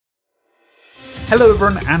Hello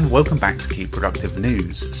everyone and welcome back to Keep Productive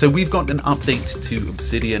News. So we've got an update to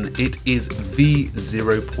Obsidian. It is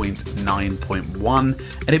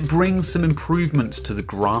v0.9.1 and it brings some improvements to the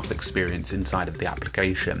graph experience inside of the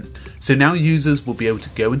application. So now users will be able to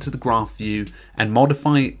go into the graph view and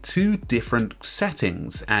modify two different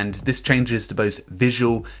settings, and this changes to both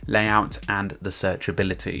visual, layout and the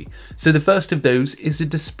searchability. So the first of those is a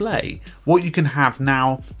display. What you can have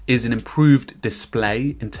now is an improved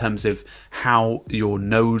display in terms of how your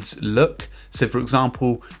nodes look. So for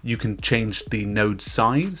example, you can change the node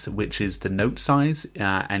size, which is the note size,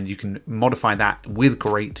 and you can modify that with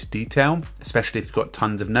great detail, especially if you've got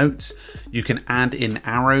tons of notes. You can add in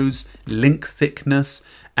arrows, link thickness,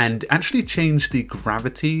 and actually change the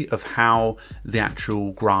gravity of how the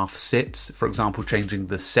actual graph sits. For example, changing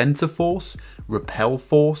the center force, repel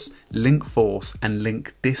force, link force, and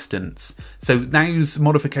link distance. So those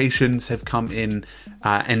modifications have come in,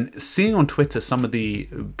 and seeing on Twitter some of the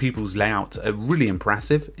people's layouts are really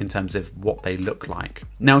impressive in terms of what they look like.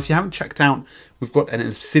 Now, if you haven't checked out, we've got an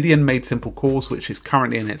Obsidian Made Simple course, which is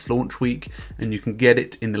currently in its launch week, and you can get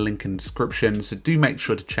it in the link in the description, so do make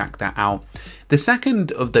sure to check that out. The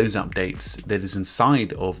second of those updates that is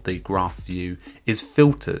inside of the graph view is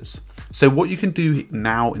filters. So what you can do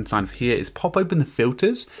now inside of here is pop open the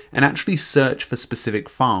filters and actually search for specific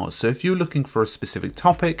files. So if you're looking for a specific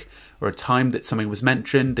topic or a time that something was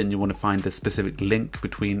mentioned and you want to find the specific link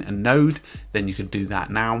between a node, then you can do that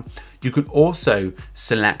now. You can also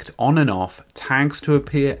select on and off tags to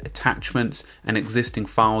appear, attachments, and existing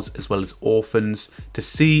files, as well as orphans, to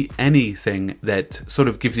see anything that sort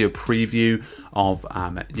of gives you a preview of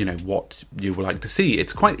what you would like to see.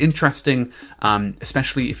 It's quite interesting,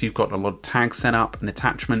 especially if you've got a lot of tags set up and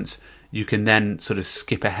attachments. You can then sort of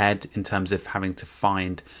skip ahead in terms of having to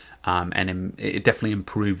find, and it definitely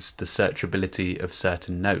improves the searchability of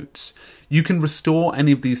certain notes. You can restore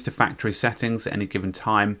any of these to factory settings at any given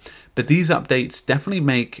time, but these updates definitely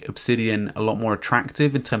make Obsidian a lot more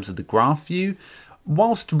attractive in terms of the graph view.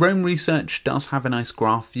 Whilst Roam Research does have a nice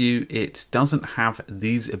graph view, it doesn't have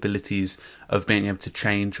these abilities of being able to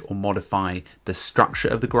change or modify the structure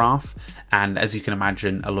of the graph. And as you can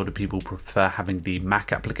imagine, a lot of people prefer having the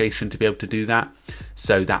Mac application to be able to do that.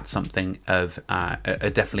 So that's something of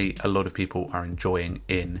definitely a lot of people are enjoying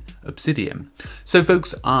in Obsidian. So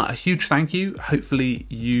folks, a huge thank you. Hopefully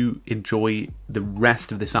you enjoy the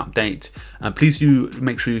rest of this update. Please do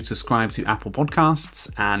make sure you subscribe to Apple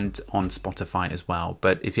Podcasts and on Spotify as well.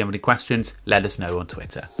 But if you have any questions, let us know on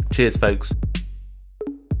Twitter. Cheers, folks.